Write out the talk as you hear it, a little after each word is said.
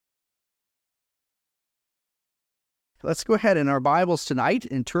Let's go ahead in our Bibles tonight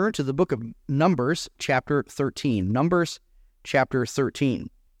and turn to the book of Numbers, chapter 13. Numbers, chapter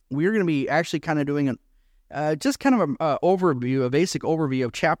 13. We're going to be actually kind of doing a basic overview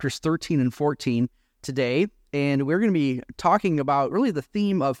of chapters 13 and 14 today. And we're going to be talking about really the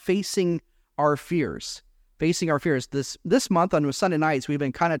theme of facing our fears. Facing our fears. This month on Sunday nights, we've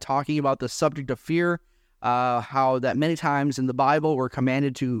been kind of talking about the subject of fear, how that many times in the Bible we're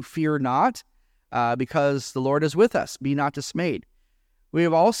commanded to fear not, because the Lord is with us. Be not dismayed. We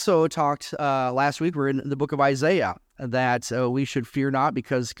have also talked last week, we're in the book of Isaiah, that we should fear not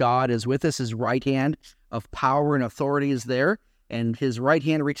because God is with us. His right hand of power and authority is there, and his right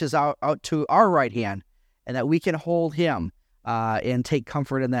hand reaches out to our right hand, and that we can hold him and take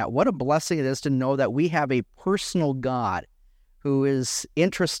comfort in that. What a blessing it is to know that we have a personal God who is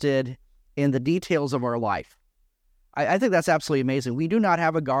interested in the details of our life. I think that's absolutely amazing. We do not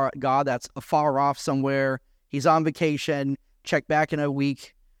have a God that's far off somewhere. He's on vacation. Check back in a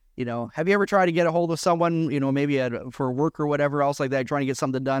week. You know, have you ever tried to get a hold of someone, maybe for work or whatever else like that, trying to get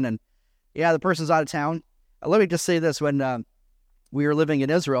something done, and the person's out of town? Let me just say this. When we were living in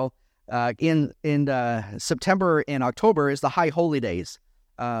Israel, in September and October is the high holy days.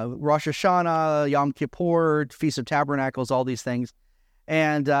 Rosh Hashanah, Yom Kippur, Feast of Tabernacles, all these things.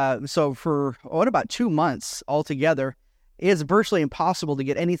 And so for about 2 months altogether, it's virtually impossible to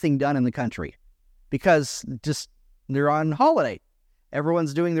get anything done in the country because just they're on holiday.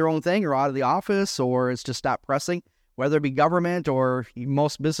 Everyone's doing their own thing or out of the office, or it's just not pressing, whether it be government or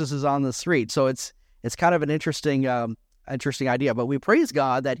most businesses on the street. So it's kind of an interesting idea. But we praise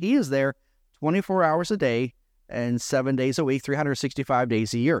God that he is there 24 hours a day and 7 days a week, 365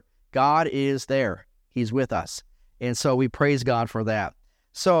 days a year. God is there. He's with us. And so we praise God for that.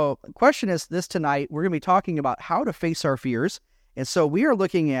 So the question is this tonight, we're going to be talking about how to face our fears. And so we are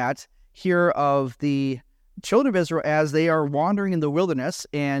looking at here of the children of Israel as they are wandering in the wilderness,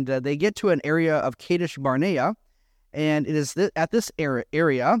 and they get to an area of Kadesh Barnea. And it is at this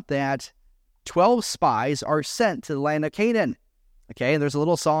area that 12 spies are sent to the land of Canaan. Okay, and there's a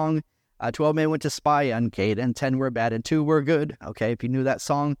little song, 12 men went to spy on Canaan, 10 were bad and 2 were good. Okay, if you knew that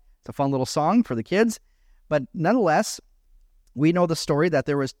song, it's a fun little song for the kids. But nonetheless, we know the story that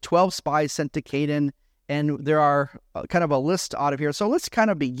there was 12 spies sent to Canaan, and there are kind of a list out of here. So let's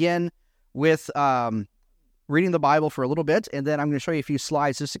kind of begin with reading the Bible for a little bit, and then I'm going to show you a few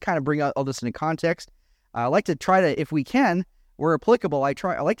slides just to kind of bring out all this into context. I like to try to, if we can, where applicable, I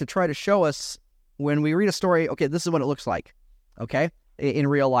like to try to show us when we read a story, okay, this is what it looks like, okay, in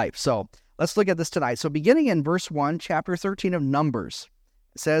real life. So let's look at this tonight. So beginning in verse 1, chapter 13 of Numbers,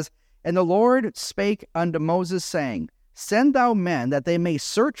 it says, "And the Lord spake unto Moses, saying, Send thou men, that they may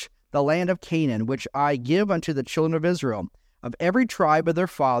search the land of Canaan, which I give unto the children of Israel. Of every tribe of their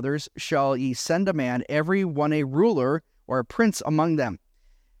fathers shall ye send a man, every one a ruler or a prince among them.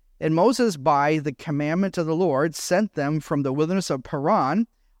 And Moses, by the commandment of the Lord, sent them from the wilderness of Paran,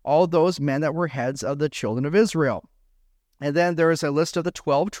 all those men that were heads of the children of Israel." And then there is a list of the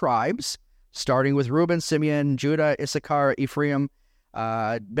 12 tribes, starting with Reuben, Simeon, Judah, Issachar, Ephraim,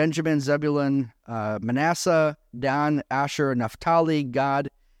 Benjamin, Zebulun, Manasseh, Dan, Asher, Naphtali, Gad.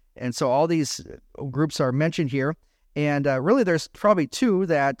 And so all these groups are mentioned here. And really there's probably 2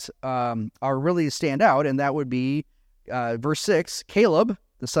 that are really stand out, and that would be verse 6, Caleb,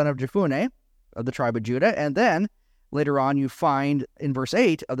 the son of Jephunneh, of the tribe of Judah. And then later on you find in verse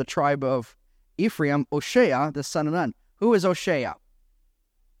 8 of the tribe of Ephraim, Hoshea, the son of Nun. Who is Hoshea?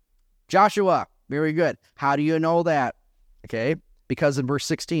 Joshua. Very good. How do you know that? Okay, because in verse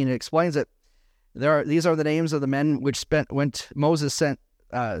 16 it explains it. These are the names of the men which Moses sent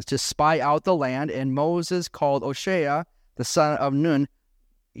to spy out the land, and Moses called Hoshea, the son of Nun,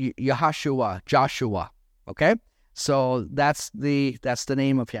 Joshua. Okay, so that's the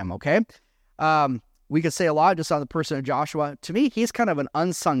name of him. Okay, we could say a lot just on the person of Joshua. To me, he's kind of an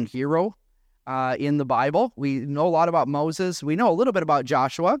unsung hero in the Bible. We know a lot about Moses. We know a little bit about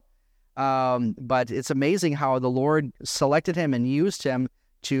Joshua. But it's amazing how the Lord selected him and used him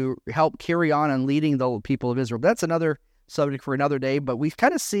to help carry on and leading the people of Israel. That's another subject for another day, but we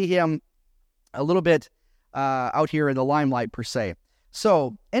kind of see him a little bit out here in the limelight per se.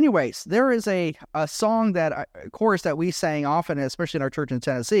 So anyways, there is a song a chorus that we sang often, especially in our church in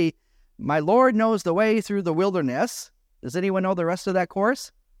Tennessee. My Lord knows the way through the wilderness. Does anyone know the rest of that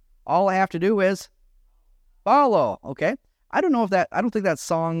chorus? All I have to do is follow. Okay. I don't think that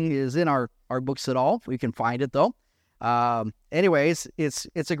song is in our books at all. We can find it though. Anyways,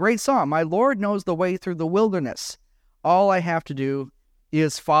 it's a great song. My Lord knows the way through the wilderness. All I have to do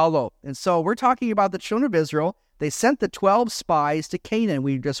is follow. And so we're talking about the children of Israel. They sent the 12 spies to Canaan.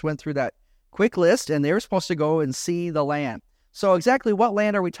 We just went through that quick list, and they were supposed to go and see the land. So exactly what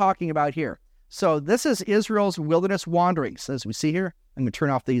land are we talking about here? So this is Israel's wilderness wanderings. As we see here, I'm going to turn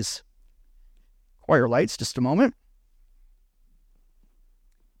off these choir lights just a moment.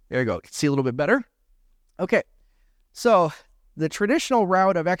 There you go. You can see a little bit better. Okay, so the traditional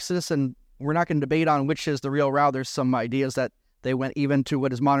route of Exodus, and we're not going to debate on which is the real route. There's some ideas that they went even to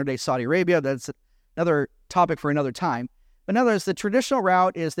what is modern-day Saudi Arabia. That's another topic for another time. But in other words, the traditional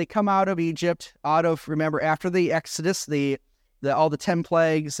route is they come out of Egypt, remember, after the Exodus, all the 10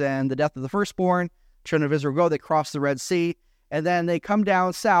 plagues and the death of the firstborn, children of Israel go, they cross the Red Sea, and then they come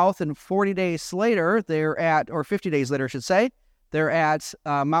down south, and 40 days later, or 50 days later, I should say, they're at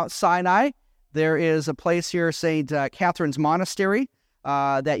Mount Sinai. There is a place here, St. Catherine's Monastery,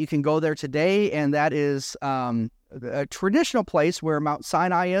 that you can go there today, and that is a traditional place where Mount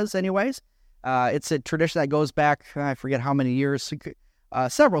Sinai is anyways. It's a tradition that goes back, I forget how many years,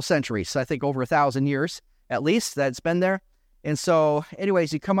 several centuries, I think over 1,000 years at least that's been there. And so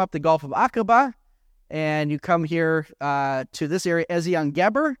anyways, you come up the Gulf of Aqaba, and you come here to this area, Ezion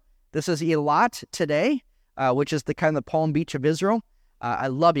Geber. This is Eilat today, which is the kind of the Palm Beach of Israel. I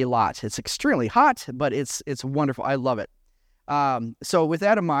love Eilat. It's extremely hot, but it's wonderful. I love it. So with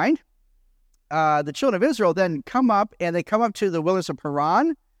that in mind, the children of Israel then come up, and they come up to the wilderness of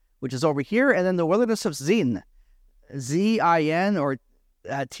Paran, which is over here, and then the wilderness of Zin, Z-I-N or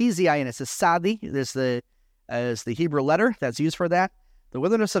T-Z-I-N. It's a Sadi. There's is the Hebrew letter that's used for that. The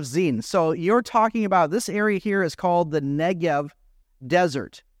wilderness of Zin. So you're talking about this area here is called the Negev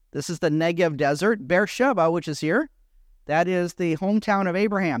Desert. This is the Negev Desert. Beersheba, which is here, that is the hometown of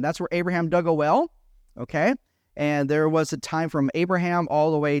Abraham. That's where Abraham dug a well, okay? And there was a time from Abraham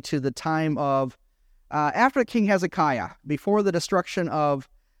all the way to the time of, after King Hezekiah, before the destruction of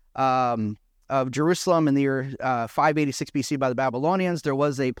Jerusalem in the year 586 BC by the Babylonians. There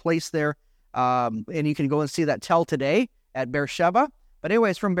was a place there, and you can go and see that tell today at Beersheba. But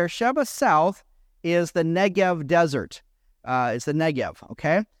anyways, from Beersheba south is the Negev Desert. It's the Negev,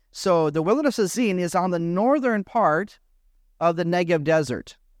 okay? So the wilderness of Zin is on the northern part of the Negev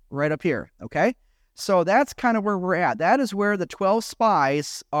Desert, right up here, okay? So that's kind of where we're at. That is where the 12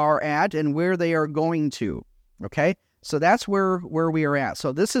 spies are at and where they are going to, okay? So that's where we are at.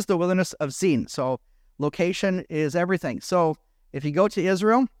 So this is the wilderness of Zin. So location is everything. So if you go to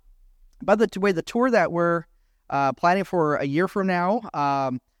Israel, by the way, the tour that we're planning for a year from now,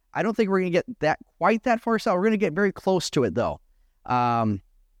 I don't think we're going to get quite that far south. We're going to get very close to it, though. I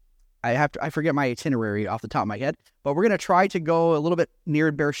forget my itinerary off the top of my head, but we're going to try to go a little bit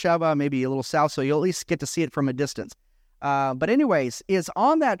near Beersheba, maybe a little south, so you'll at least get to see it from a distance. But anyways, it's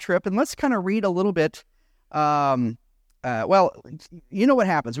on that trip, and let's kind of read a little bit. Well, you know what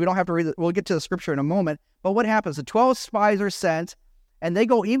happens. We don't have to read it. We'll get to the scripture in a moment. But what happens? The 12 spies are sent, and they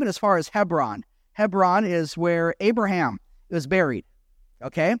go even as far as Hebron. Hebron is where Abraham was buried.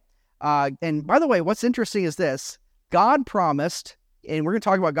 Okay? And by the way, what's interesting is this. God promised, and we're going to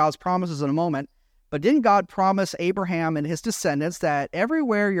talk about God's promises in a moment, but didn't God promise Abraham and his descendants that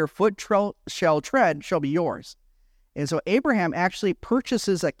everywhere your foot shall tread shall be yours? And so Abraham actually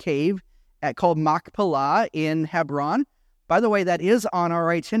purchases a cave called Machpelah in Hebron. By the way, that is on our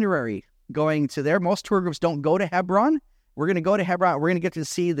itinerary going to there. Most tour groups don't go to Hebron. We're going to go to Hebron. We're going to get to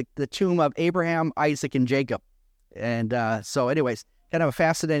see the tomb of Abraham, Isaac, and Jacob. And so anyways, kind of a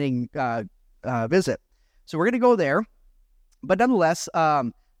fascinating visit. So we're going to go there. But nonetheless,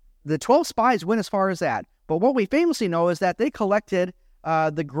 the 12 spies went as far as that. But what we famously know is that they collected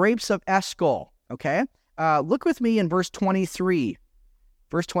the grapes of Eshcol. Okay? Look with me in verse 23.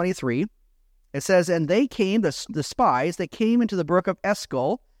 Verse 23. It says, and they came, the spies, they came into the brook of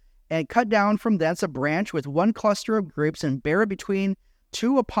Eshcol and cut down from thence a branch with one cluster of grapes and bare it between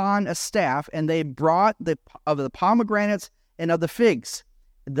two upon a staff, and they brought of the pomegranates and of the figs.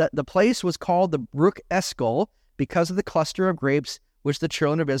 The place was called the brook Eshcol because of the cluster of grapes which the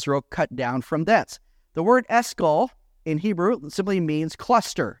children of Israel cut down from thence. The word Eshcol in Hebrew simply means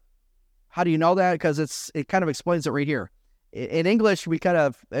cluster. How do you know that? Because it kind of explains it right here. In English, we kind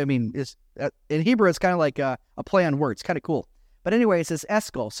of, in Hebrew, it's kind of like a play on words. Kind of cool. But anyways, it's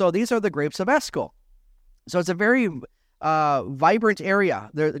Eshcol. So these are the grapes of Eshcol. So it's a very vibrant area.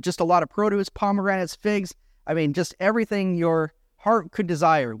 There's just a lot of produce, pomegranates, figs. I mean, just everything your heart could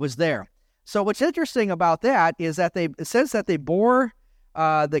desire was there. So what's interesting about that is that it says that they bore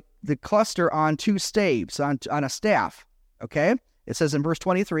the cluster on two staves, on a staff. Okay? It says in verse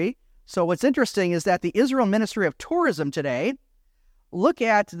 23. So what's interesting is that the Israel Ministry of Tourism today, look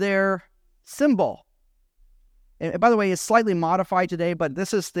at their symbol. And by the way, it's slightly modified today, but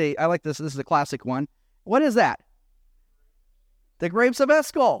I like this. This is the classic one. What is that? The grapes of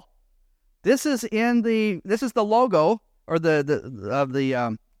Eshcol. This is the logo or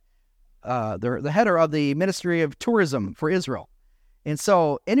the header of the Ministry of Tourism for Israel. And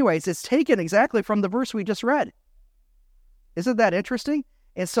so, anyways, it's taken exactly from the verse we just read. Isn't that interesting?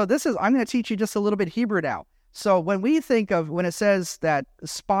 And so I'm going to teach you just a little bit Hebrew now. So when it says that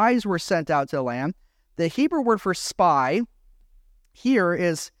spies were sent out to the land, the Hebrew word for spy here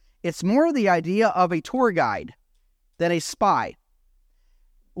it's more the idea of a tour guide than a spy.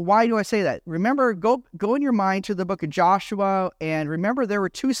 Why do I say that? Remember, go in your mind to the book of Joshua, and remember there were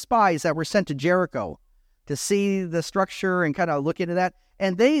 2 spies that were sent to Jericho to see the structure and kind of look into that.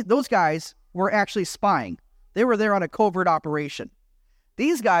 And those guys were actually spying. They were there on a covert operation.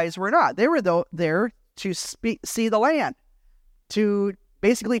 These guys were not. They were there to see the land, to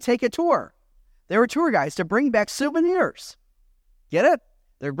basically take a tour. They were tour guides to bring back souvenirs. Get it?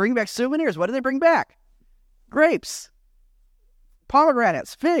 They're bringing back souvenirs. What do they bring back? Grapes,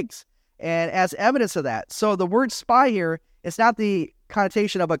 pomegranates, figs, and as evidence of that. So the word spy here, it's not the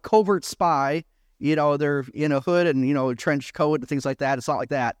connotation of a covert spy. They're in a hood and, trench coat and things like that. It's not like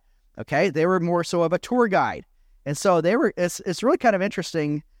that. Okay? They were more so of a tour guide. And so it's really kind of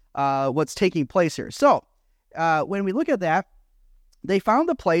interesting what's taking place here. So when we look at that, they found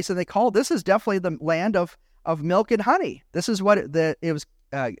the place and this is definitely the land of milk and honey. This is what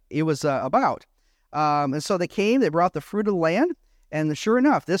it was about. And so they came, they brought the fruit of the land, and sure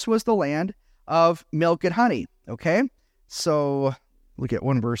enough, this was the land of milk and honey. Okay? So look at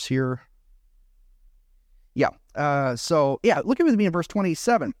one verse here. Yeah. Look at with me in verse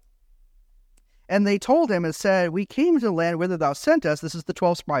 27. And they told him and said, we came to the land whither thou sent us. This is the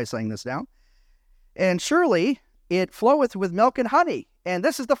 12 spies saying this now. And surely it floweth with milk and honey, and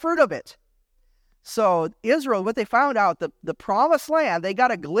this is the fruit of it. So Israel, what they found out, the promised land, they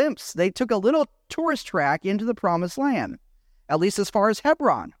got a glimpse. They took a little tourist track into the promised land, at least as far as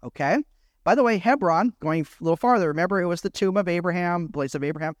Hebron, okay? By the way, Hebron, going a little farther, remember it was the tomb of Abraham, place of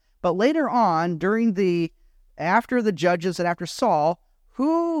Abraham. But later on, after the judges and after Saul,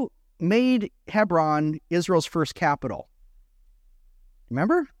 who made Hebron Israel's first capital?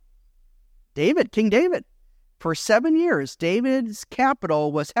 Remember? King David. For 7 years, David's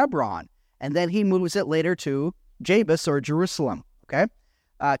capital was Hebron, and then he moves it later to Jebus or Jerusalem. Okay,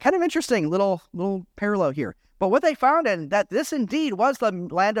 kind of interesting little parallel here. But what they found, and that this indeed was the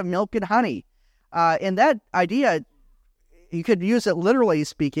land of milk and honey, and that idea, you could use it literally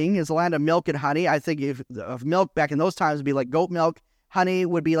speaking, is the land of milk and honey. I think of milk back in those times would be like goat milk. Honey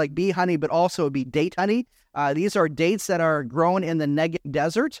would be like bee honey, but also would be date honey. These are dates that are grown in the Negev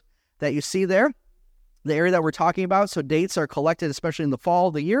desert that you see there, the area that we're talking about. So dates are collected, especially in the fall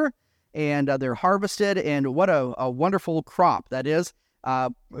of the year, and they're harvested, and what a wonderful crop that is.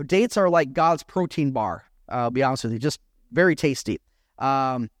 Dates are like God's protein bar, I'll be honest with you, just very tasty.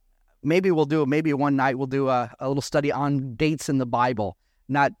 Maybe one night we'll do a little study on dates in the Bible,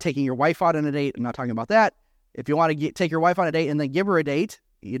 not taking your wife out on a date. I'm not talking about that. If you want to take your wife on a date and then give her a date,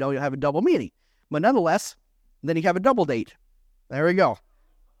 you'll have a double meaning. But nonetheless, then you have a double date. There we go.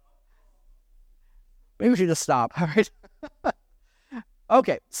 Maybe we should just stop, all right?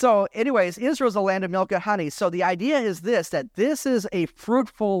 Okay, so anyways, Israel's a land of milk and honey. So the idea is that this is a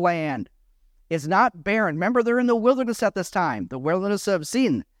fruitful land. It's not barren. Remember, they're in the wilderness at this time, the wilderness of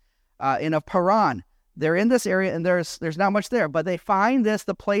Sin, of Paran. They're in this area, and there's not much there. But they find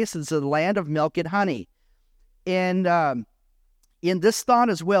the place is the land of milk and honey. And in this thought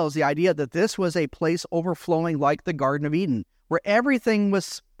as well is the idea that this was a place overflowing like the Garden of Eden, where everything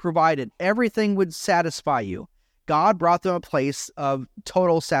was provided, everything would satisfy you. God brought them a place of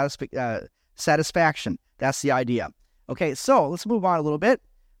total satisfaction. That's the idea. Okay, so let's move on a little bit.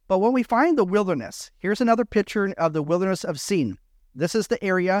 But when we find the wilderness, here's another picture of the wilderness of Sin. This is the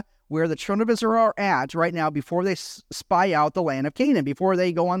area where the children of Israel are at right now before they spy out the land of Canaan, before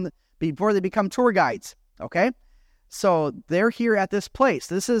they become tour guides. Okay? So they're here at this place.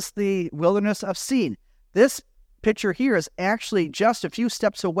 This is the wilderness of Sin. This picture here is actually just a few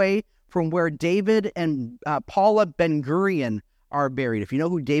steps away from where David and Paula Ben-Gurion are buried. If you know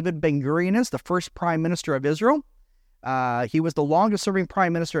who David Ben-Gurion is, the first prime minister of Israel, he was the longest-serving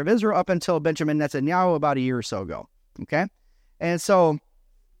prime minister of Israel up until Benjamin Netanyahu about a year or so ago. Okay? And so,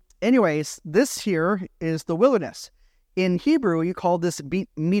 anyways, this here is the wilderness. In Hebrew, you call this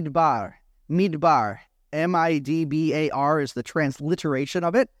Midbar. Midbar. M-I-D-B-A-R is the transliteration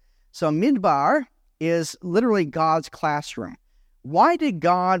of it. So Midbar is literally God's classroom. Why did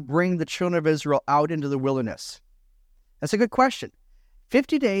God bring the children of Israel out into the wilderness? That's a good question.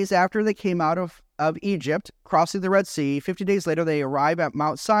 50 days after they came out of Egypt, crossing the Red Sea, 50 days later they arrive at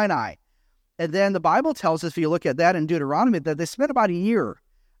Mount Sinai. And then the Bible tells us, if you look at that in Deuteronomy, that they spent about a year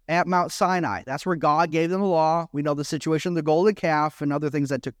at Mount Sinai. That's where God gave them the law. We know the situation of the golden calf and other things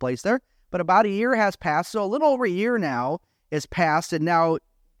that took place there. But about a year has passed, so a little over a year now is passed, and now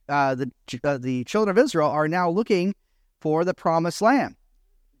the children of Israel are now looking for the promised land.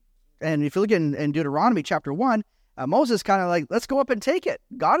 And if you look in Deuteronomy chapter 1, Moses kind of like, let's go up and take it.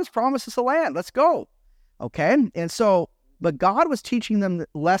 God has promised us a land. Let's go. Okay? And so, but God was teaching them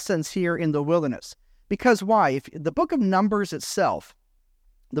lessons here in the wilderness. Because why? If the book of Numbers itself,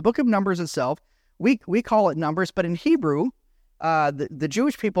 we call it Numbers, but in Hebrew, the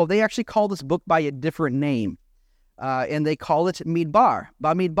Jewish people, they actually call this book by a different name. And they call it Midbar.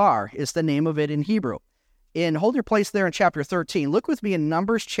 Bamidbar is the name of it in Hebrew. And hold your place there in chapter 13. Look with me in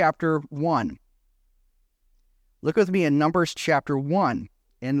Numbers chapter 1. Look with me in Numbers chapter 1.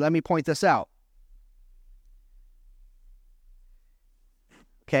 And let me point this out.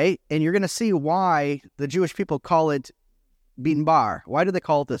 Okay, and you're going to see why the Jewish people call it Binbar. Why do they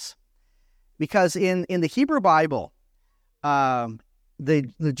call it this? Because in the Hebrew Bible,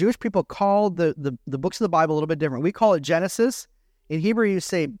 the Jewish people call the books of the Bible a little bit different. We call it Genesis. In Hebrew, you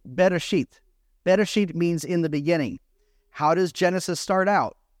say Bereshit. Bereshit means in the beginning. How does Genesis start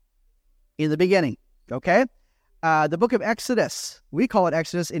out? In the beginning, okay? The book of Exodus, we call it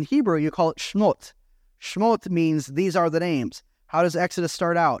Exodus. In Hebrew, you call it Shmot. Shmot means these are the names. How does Exodus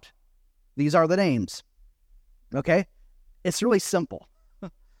start out? These are the names, okay? It's really simple.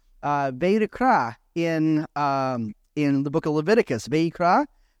 Vayikra in the book of Leviticus, Vayikra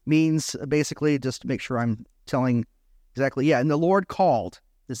means basically, just to make sure I'm telling exactly, and the Lord called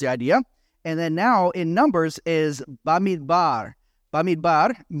is the idea. And then now in Numbers is Bamidbar.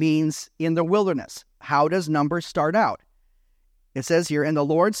 Bamidbar means in the wilderness. How does Numbers start out? It says here, and the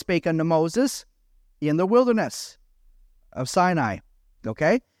Lord spake unto Moses in the wilderness of Sinai.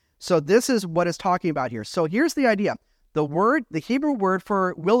 Okay? So this is what it's talking about here. So here's the idea. The Hebrew word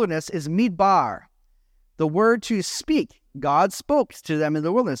for wilderness is midbar. The word to speak, God spoke to them in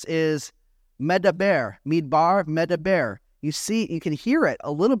the wilderness, is medaber. Midbar, medaber. You can hear it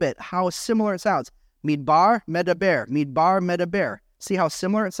a little bit, how similar it sounds. Midbar, medaber. Midbar, medaber. See how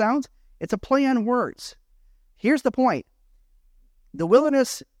similar it sounds? It's a play on words. Here's the point. The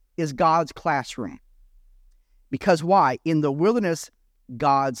wilderness is God's classroom. Because why? In the wilderness,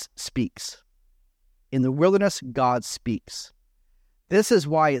 God speaks. In the wilderness, God speaks. This is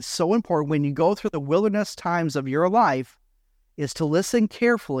why it's so important when you go through the wilderness times of your life is to listen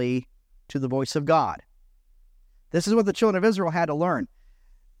carefully to the voice of God. This is what the children of Israel had to learn.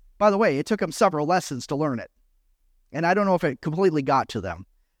 By the way, it took them several lessons to learn it. And I don't know if it completely got to them.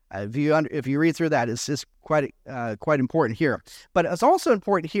 If you read through that, it's just quite important here. But it's also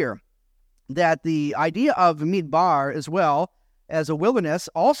important here that the idea of midbar as well as a wilderness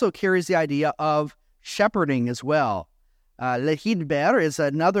also carries the idea of shepherding as well. Lehidber is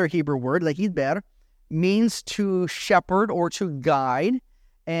another Hebrew word. Lehidber means to shepherd or to guide,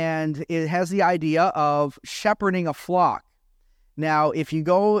 and it has the idea of shepherding a flock. Now, if you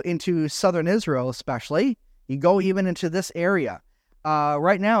go into southern Israel especially, you go even into this area,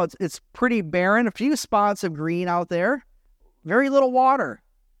 right now it's pretty barren, a few spots of green out there, very little water.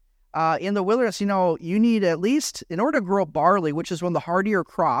 In the wilderness, you need at least, in order to grow barley, which is one of the hardier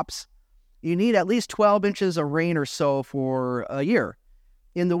crops, you need at least 12 inches of rain or so for a year.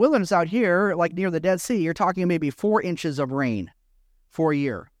 In the wilderness out here, like near the Dead Sea, you're talking maybe 4 inches of rain for a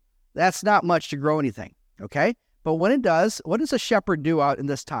year. That's not much to grow anything, okay? But when it does, what does a shepherd do out in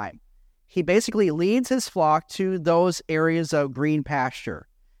this time? He basically leads his flock to those areas of green pasture.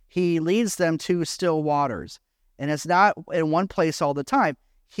 He leads them to still waters. And it's not in one place all the time.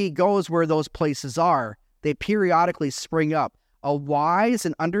 He goes where those places are. They periodically spring up. A wise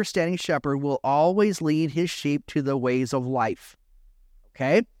and understanding shepherd will always lead his sheep to the ways of life.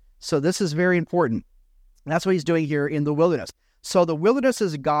 Okay? So this is very important. That's what he's doing here in the wilderness. So the wilderness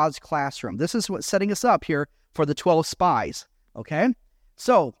is God's classroom. This is what's setting us up here for the 12 spies. Okay?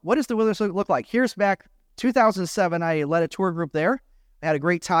 So what does the wilderness look like? Here's back 2007. I led a tour group there. I had a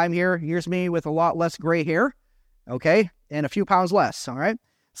great time here. Here's me with a lot less gray hair. Okay? And a few pounds less. All right?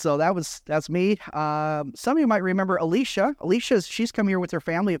 So that's me. Some of you might remember Alicia. She's come here with her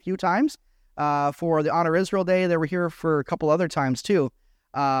family a few times for the Honor Israel Day. They were here for a couple other times too.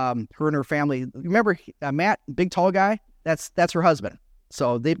 Her and her family. Remember Matt, big tall guy? That's her husband.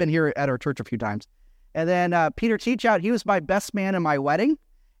 So they've been here at our church a few times. And then Peter Teachout, he was my best man in my wedding,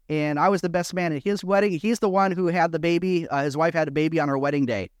 and I was the best man at his wedding. He's the one who had the baby. His wife had a baby on her wedding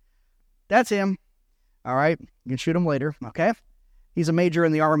day. That's him. All right, you can shoot him later. Okay. He's a major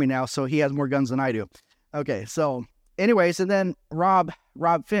in the Army now, so he has more guns than I do. Okay, so anyways, and then Rob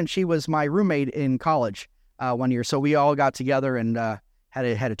Finch, he was my roommate in college 1 year. So we all got together and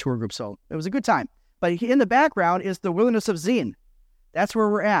had a tour group, so it was a good time. But in the background is the wilderness of Zin. That's where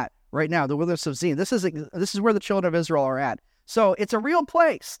we're at right now, the wilderness of Zin. This is where the children of Israel are at. So it's a real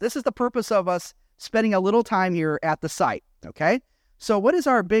place. This is the purpose of us spending a little time here at the site, okay? So what is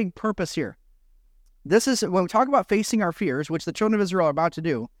our big purpose here? This is, when we talk about facing our fears, which the children of Israel are about to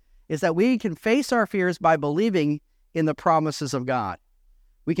do, is that we can face our fears by believing in the promises of God.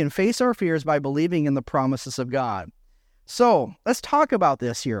 We can face our fears by believing in the promises of God. So let's talk about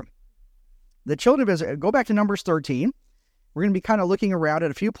this here. The children of Israel, go back to Numbers 13. We're going to be kind of looking around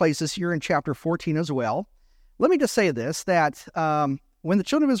at a few places here in chapter 14 as well. Let me just say this, that when the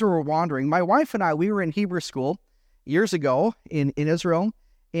children of Israel were wandering, my wife and I, we were in Hebrew school years ago in Israel,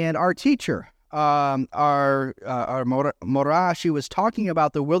 and our teacher, our Morah, she was talking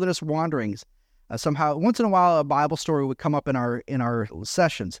about the wilderness wanderings. Somehow, once in a while, a Bible story would come up in our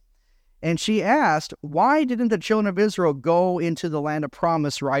sessions. And she asked, why didn't the children of Israel go into the land of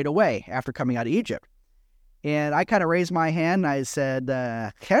promise right away after coming out of Egypt? And I kind of raised my hand, and I said,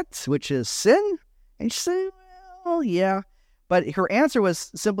 Chet, which is sin? And she said, well, yeah. But her answer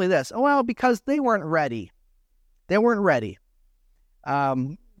was simply this, well, because they weren't ready. They weren't ready.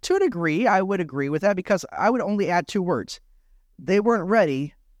 To a degree, I would agree with that, because I would only add two words. They weren't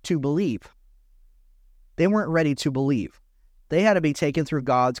ready to believe. They weren't ready to believe. They had to be taken through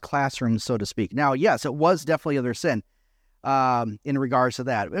God's classroom, so to speak. Now, yes, it was definitely their sin in regards to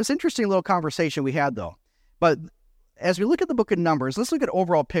that. It was an interesting little conversation we had, though. But as we look at the book of Numbers, let's look at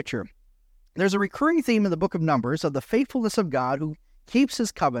overall picture. There's a recurring theme in the book of Numbers of the faithfulness of God who keeps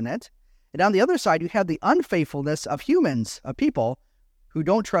his covenant. And on the other side, you have the unfaithfulness of humans, of people who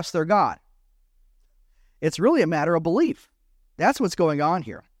don't trust their God. It's really a matter of belief. That's what's going on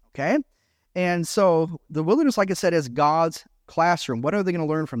here, okay? And so the wilderness, like I said, is God's classroom. What are they going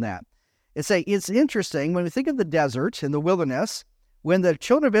to learn from that? It's interesting, when we think of the desert and the wilderness, when the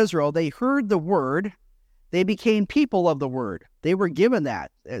children of Israel, they heard the word, they became people of the word. They were given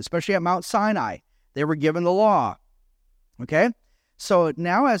that, especially at Mount Sinai. They were given the law, okay? So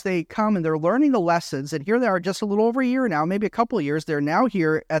now as they come and they're learning the lessons, and here they are just a little over a year now, maybe a couple of years, they're now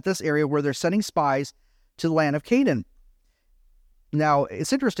here at this area where they're sending spies to the land of Canaan. Now,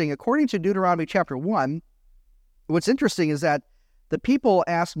 it's interesting, according to Deuteronomy chapter 1, what's interesting is that the people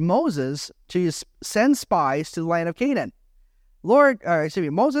asked Moses to send spies to the land of Canaan.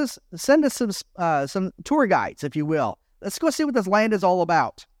 Moses, send us some tour guides, if you will. Let's go see what this land is all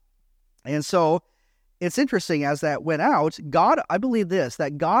about. And so it's interesting, as that went out, I believe this,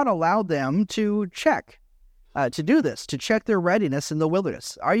 that God allowed them to check, to do this, to check their readiness in the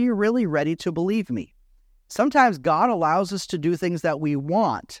wilderness. Are you really ready to believe me? Sometimes God allows us to do things that we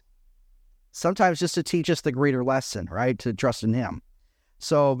want, sometimes just to teach us the greater lesson, right? To trust in him.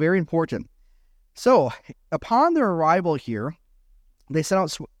 So very important. So upon their arrival here, they sent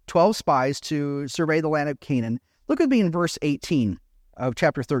out 12 spies to survey the land of Canaan. Look with me in verse 18 of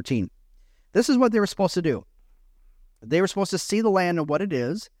chapter 13. This is what they were supposed to do. They were supposed to see the land and what it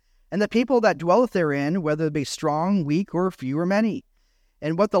is, and the people that dwelleth therein, whether it be strong, weak, or few, or many.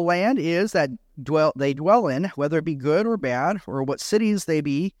 And what the land is that they dwell in, whether it be good or bad, or what cities they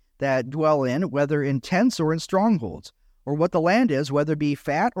be that dwell in, whether in tents or in strongholds, or what the land is, whether it be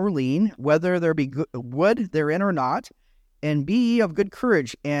fat or lean, whether there be wood therein or not, and be ye of good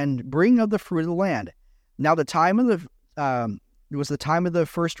courage, and bring of the fruit of the land. Now the time of it was the time of the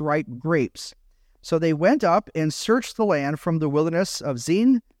first ripe grapes. So they went up and searched the land from the wilderness of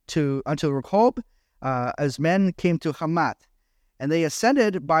Zin unto Rehob, as men came to Hamath. And they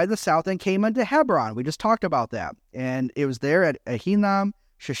ascended by the south and came unto Hebron. We just talked about that. And it was there at Ahinam,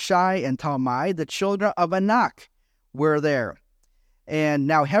 Sheshai, and Talmai. The children of Anak were there. And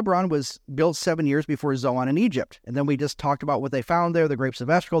now Hebron was built 7 years before Zoan in Egypt. And then we just talked about what they found there, the grapes of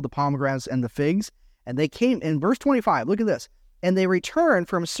Eshcol, the pomegranates, and the figs. And they came, in verse 25, look at this. And they returned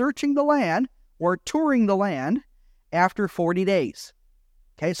from searching the land, or touring the land, after 40 days.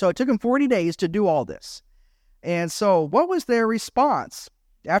 Okay, so it took them 40 days to do all this. And so what was their response?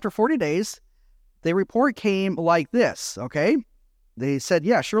 After 40 days, the report came like this, okay? They said,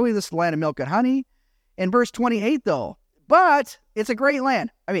 yeah, surely this is the land of milk and honey. In verse 28, though, but it's a great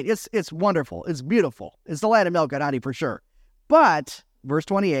land. I mean, it's wonderful. It's beautiful. It's the land of milk and honey for sure. But, verse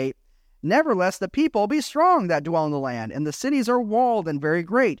 28, nevertheless, the people be strong that dwell in the land, and the cities are walled and very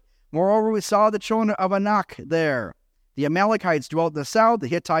great. Moreover, we saw the children of Anak there. The Amalekites dwelt in the south, the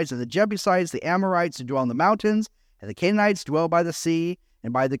Hittites and the Jebusites, the Amorites who dwell in the mountains, and the Canaanites dwell by the sea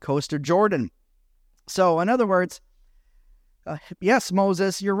and by the coast of Jordan. So, in other words, yes,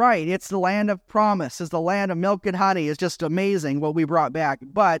 Moses, you're right. It's the land of promise. It's the land of milk and honey. It's just amazing what we brought back.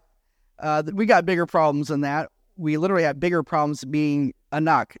 But we got bigger problems than that. We literally have bigger problems being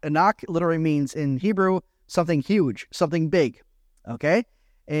Anak. Anak literally means in Hebrew something huge, something big. Okay?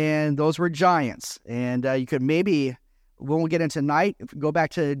 And those were giants. And you could maybe, when we get into tonight, if we go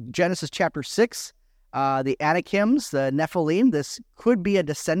back to Genesis chapter 6, the Anakims, the Nephilim, this could be a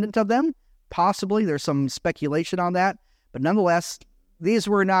descendant of them. Possibly. There's some speculation on that. But nonetheless, these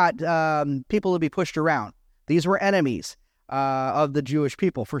were not people to be pushed around. These were enemies of the Jewish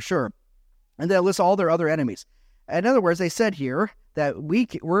people, for sure. And then it lists all their other enemies. In other words, they said here that we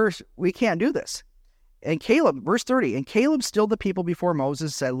can't do this. And Caleb, verse 30, and Caleb stilled the people before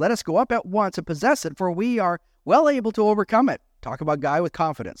Moses, said, let us go up at once and possess it, for we are well able to overcome it. Talk about guy with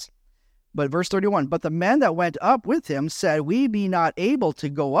confidence. But verse 31, but the men that went up with him said, we be not able to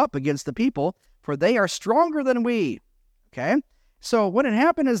go up against the people, for they are stronger than we. Okay? So what had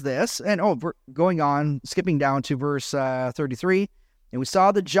happened is this, and going on, skipping down to verse 33, and we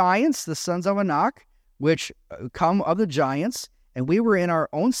saw the giants, the sons of Anak, which come of the giants, and we were in our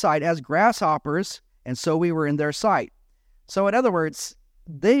own sight as grasshoppers, and so we were in their sight. So in other words,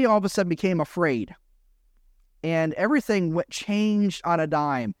 they all of a sudden became afraid, and everything changed on a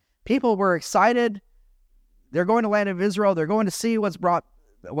dime. People were excited. They're going to the land of Israel. They're going to see what's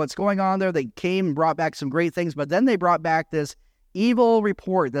going on there. They came and brought back some great things, but then they brought back this evil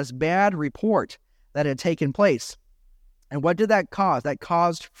report, this bad report that had taken place. And what did that cause? That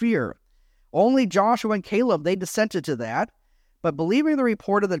caused fear. Only Joshua and Caleb, they dissented to that. But believing the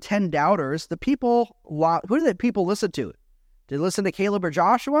report of the 10 doubters, the people, who did the people listen to? Did they listen to Caleb or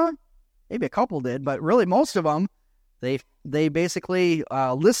Joshua? Maybe a couple did, but really most of them, they basically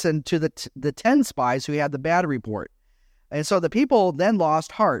listened to the 10 spies who had the bad report. And so the people then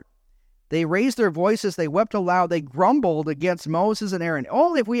lost heart. They raised their voices, they wept aloud, they grumbled against Moses and Aaron.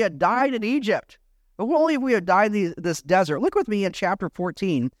 Only if we had died in Egypt. Only if we had died in this desert. Look with me in chapter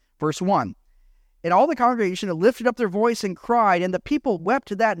 14, verse 1. And all the congregation lifted up their voice and cried, and the people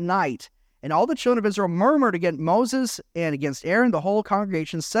wept that night. And all the children of Israel murmured against Moses and against Aaron. The whole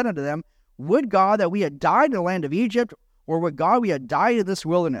congregation said unto them, would God that we had died in the land of Egypt, or would God we had died in this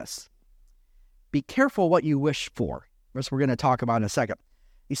wilderness? Be careful what you wish for. Which we're going to talk about in a second.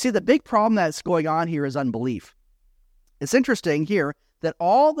 You see, the big problem that's going on here is unbelief. It's interesting here that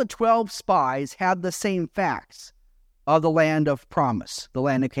all the 12 spies had the same facts of the land of promise, the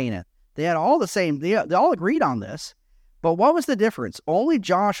land of Canaan. They had all the same, they all agreed on this. But what was the difference? Only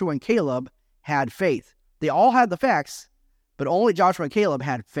Joshua and Caleb had faith. They all had the facts, but only Joshua and Caleb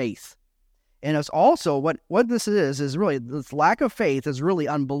had faith. And it's also, what this is really, this lack of faith is really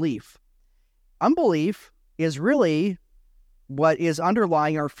unbelief. Unbelief is really what is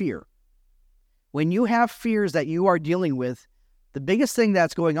underlying our fear. When you have fears that you are dealing with, the biggest thing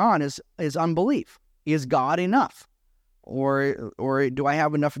that's going on is unbelief. Is God enough? Or do I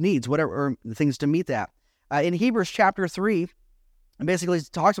have enough needs? Whatever, or things to meet that. In Hebrews chapter 3, it basically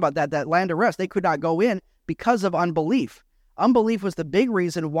talks about that land of rest. They could not go in because of unbelief. Unbelief was the big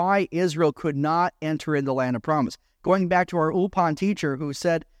reason why Israel could not enter in the land of promise. Going back to our Ulpan teacher who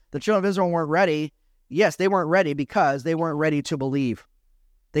said the children of Israel weren't ready. Yes, they weren't ready because they weren't ready to believe.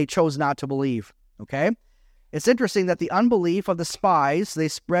 They chose not to believe, okay? It's interesting that the unbelief of the spies, they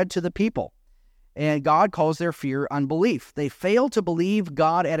spread to the people. And God calls their fear unbelief. They failed to believe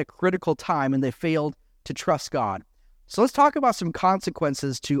God at a critical time, and they failed to trust God. So let's talk about some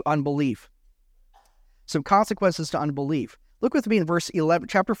consequences to unbelief. Some consequences to unbelief. Look with me in verse 11,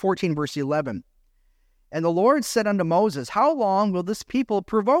 chapter 14, verse 11. And the Lord said unto Moses, how long will this people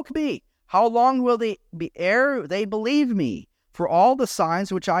provoke me? How long will they be ere they believe me for all the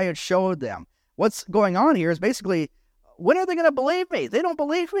signs which I had showed them? What's going on here is basically, when are they going to believe me? They don't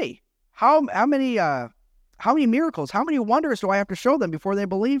believe me. How many miracles, how many wonders do I have to show them before they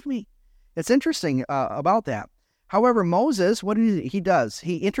believe me? It's interesting about that. However, Moses, what he does,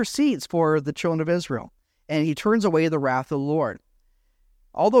 he intercedes for the children of Israel, and he turns away the wrath of the Lord.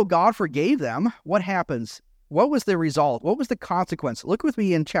 Although God forgave them, what happens? What was the result? What was the consequence? Look with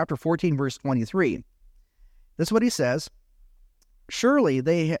me in chapter 14, verse 23. This is what he says. Surely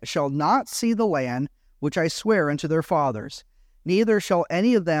they shall not see the land which I swear unto their fathers, neither shall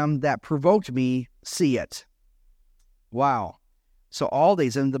any of them that provoked me see it. Wow. So all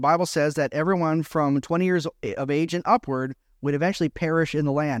these, and the Bible says that everyone from 20 years of age and upward would eventually perish in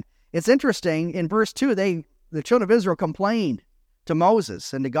the land. It's interesting, in verse 2, the children of Israel complained to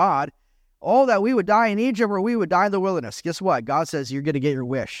Moses and to God, oh, that we would die in Egypt or we would die in the wilderness. Guess what? God says you're going to get your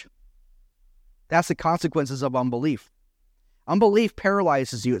wish. That's the consequences of unbelief. Unbelief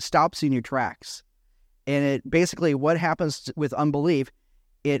paralyzes you. It stops you in your tracks. And it basically, what happens with unbelief,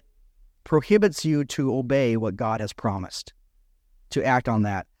 it prohibits you to obey what God has promised, to act on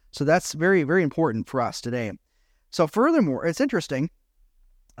that. So that's very, very important for us today. So furthermore, it's interesting.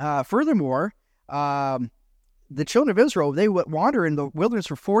 Furthermore, the children of Israel, they would wander in the wilderness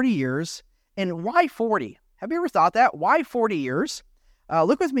for 40 years. And why 40? Have you ever thought that? Why 40 years?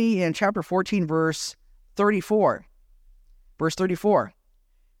 Look with me in chapter 14, verse 34. Verse 34.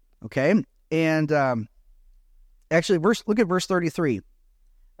 Okay? And actually, look at verse 33.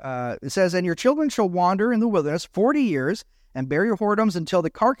 It says, "And your children shall wander in the wilderness 40 years, and bear your whoredoms until the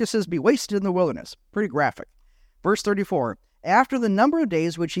carcasses be wasted in the wilderness." Pretty graphic. Verse 34. "After the number of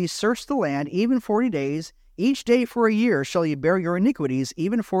days which ye search the land, even 40 days, each day for a year shall ye bear your iniquities,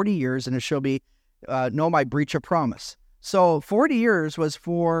 even 40 years, and it shall be know my breach of promise." So 40 years was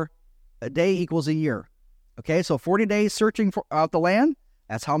for a day equals a year. Okay, so 40 days searching out the land,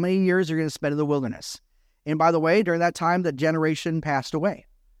 that's how many years you're going to spend in the wilderness. And by the way, during that time, the generation passed away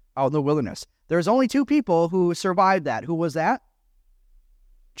out in the wilderness. There's only two people who survived that. Who was that?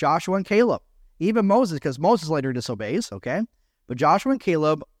 Joshua and Caleb. Even Moses, because Moses later disobeys, okay? But Joshua and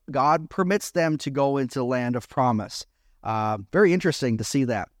Caleb, God permits them to go into the land of promise. Very interesting to see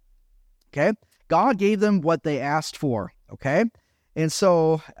that, okay? God gave them what they asked for, okay? And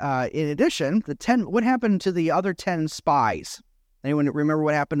so, in addition, what happened to the other 10 spies? Anyone remember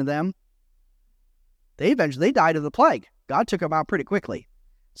what happened to them? They died of the plague. God took them out pretty quickly.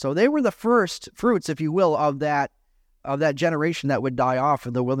 So they were the first fruits, if you will, of that generation that would die off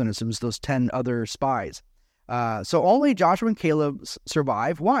in the wilderness. It was those 10 other spies. So only Joshua and Caleb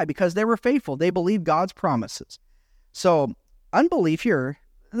survived. Why? Because they were faithful. They believed God's promises. So unbelief here,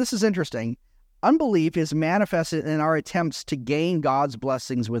 this is interesting. Unbelief is manifested in our attempts to gain God's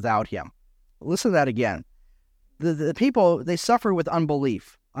blessings without Him. Listen to that again. The people, they suffer with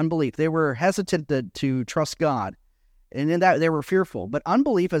unbelief. They were hesitant to trust God. And in that, they were fearful. But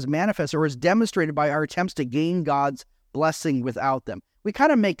unbelief is manifested or is demonstrated by our attempts to gain God's blessing without them. We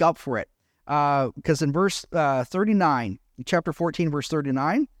kind of make up for it. Because in verse 39, chapter 14, verse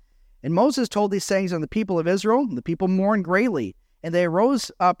 39, "And Moses told these sayings unto the people of Israel, and the people mourned greatly. And they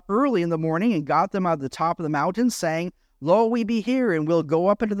arose up early in the morning and got them out of the top of the mountain, saying, Lo, we be here, and we'll go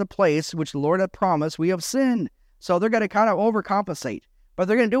up into the place which the Lord hath promised. We have sinned." So they're going to kind of overcompensate. But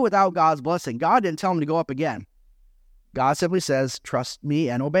they're going to do it without God's blessing. God didn't tell them to go up again. God simply says, "Trust me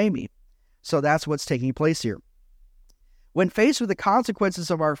and obey me." So that's what's taking place here. When faced with the consequences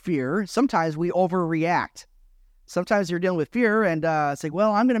of our fear, sometimes we overreact. Sometimes you're dealing with fear and say,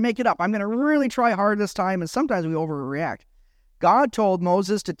 well, I'm going to make it up. I'm going to really try hard this time. And sometimes we overreact. God told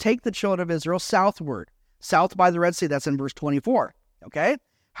Moses to take the children of Israel southward, south by the Red Sea. That's in verse 24. Okay?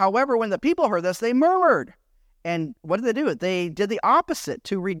 However, when the people heard this, they murmured. And what did they do? They did the opposite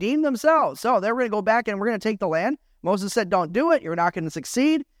to redeem themselves. So they were going to go back and we're going to take the land. Moses said, don't do it. You're not going to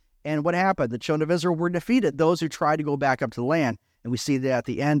succeed. And what happened? The children of Israel were defeated, those who tried to go back up to the land. And we see that at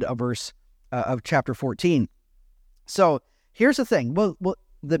the end of of chapter 14. So here's the thing. Well,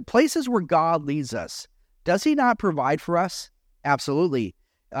 the places where God leads us, does He not provide for us? Absolutely.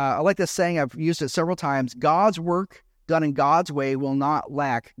 I like this saying. I've used it several times. God's work done in God's way will not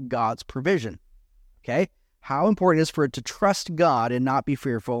lack God's provision. Okay? How important it is for it to trust God and not be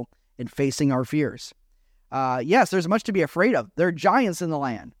fearful in facing our fears. Yes, there's much to be afraid of. There are giants in the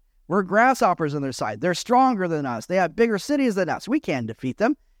land. We're grasshoppers on their side. They're stronger than us. They have bigger cities than us. We can't defeat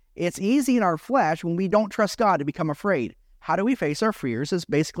them. It's easy in our flesh when we don't trust God to become afraid. How do we face our fears? Is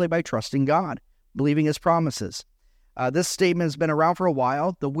basically by trusting God, believing His promises. This statement has been around for a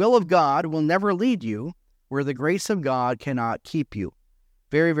while. The will of God will never lead you where the grace of God cannot keep you.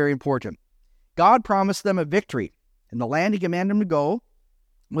 Very, very important. God promised them a victory, and the land He commanded them to go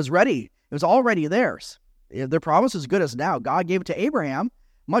was ready. It was already theirs. Their promise was good as now. God gave it to Abraham,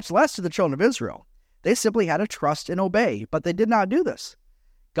 much less to the children of Israel. They simply had to trust and obey, but they did not do this.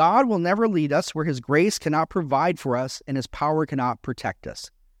 God will never lead us where His grace cannot provide for us and His power cannot protect us.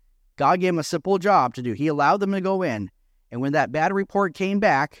 God gave them a simple job to do. He allowed them to go in, and when that bad report came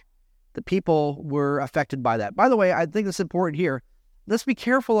back, the people were affected by that. By the way, I think it's important here. Let's be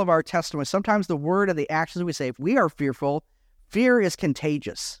careful of our testimony. Sometimes the word and the actions we say, if we are fearful, fear is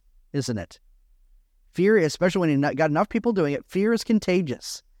contagious, isn't it? Fear, especially when you've got enough people doing it, fear is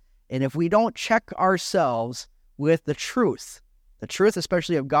contagious. And if we don't check ourselves with the truth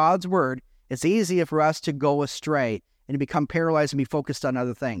especially of God's word, it's easy for us to go astray and to become paralyzed and be focused on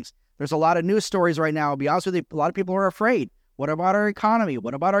other things. There's a lot of news stories right now. I'll be honest with you, a lot of people are afraid. What about our economy?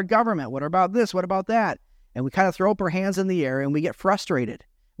 What about our government? What about this? What about that? And we kind of throw up our hands in the air and we get frustrated.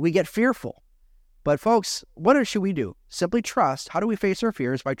 We get fearful. But folks, what should we do? Simply trust. How do we face our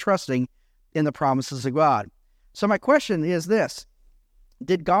fears? By trusting in the promises of God. So my question is this: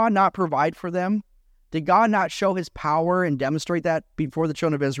 did God not provide for them? Did God not show His power and demonstrate that before the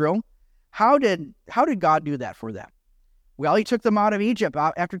children of Israel? How did God do that for them? Well, he took them out of Egypt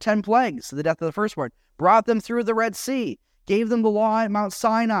after 10 plagues, the death of the firstborn, brought them through the Red Sea, gave them the law at Mount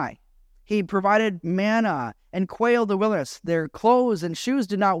Sinai. He provided manna and quail in the wilderness. Their clothes and shoes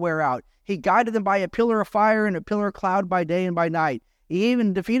did not wear out. He guided them by a pillar of fire and a pillar of cloud by day and by night. He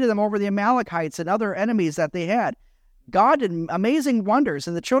even defeated them over the Amalekites and other enemies that they had. God did amazing wonders,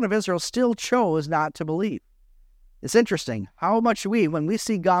 and the children of Israel still chose not to believe. It's interesting how much when we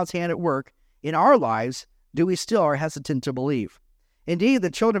see God's hand at work in our lives, do we still are hesitant to believe. Indeed, the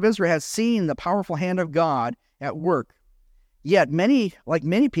children of Israel have seen the powerful hand of God at work. Yet like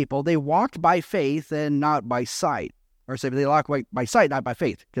many people, they walked by faith and not by sight. Or say they walked by sight, not by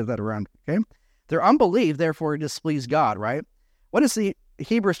faith. Get that around, okay? Their unbelief, therefore, displeased God, right? What is the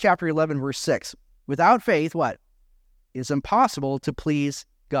Hebrews chapter 11, verse 6? Without faith, what? It's impossible to please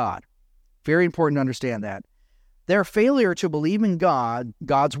God. Very important to understand that. Their failure to believe in God,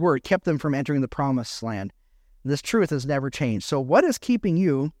 God's word, kept them from entering the promised land. This truth has never changed. So what is keeping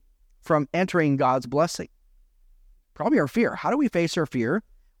you from entering God's blessing? Probably our fear. How do we face our fear?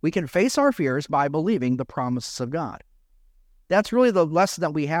 We can face our fears by believing the promises of God. That's really the lesson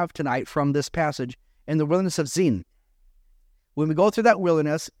that we have tonight from this passage in the wilderness of Zin. When we go through that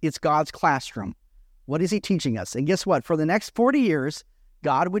wilderness, it's God's classroom. What is he teaching us? And guess what? For the next 40 years,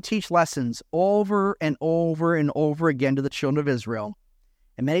 God would teach lessons over and over and over again to the children of Israel.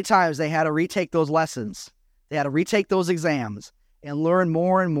 And many times they had to retake those lessons. They had to retake those exams and learn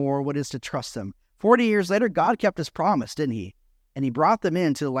more and more what it is to trust him. 40 years later, God kept his promise, didn't he? And he brought them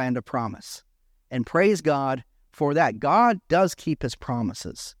into the land of promise. And praise God for that. God does keep his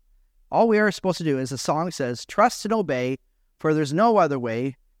promises. All we are supposed to do, as the song says, trust and obey, for there's no other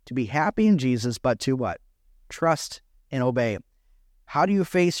way to be happy in Jesus but to what? Trust and obey. How do you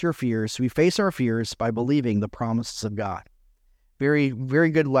face your fears? We face our fears by believing the promises of God. Very,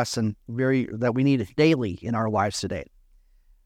 very good lesson, that we need daily in our lives today.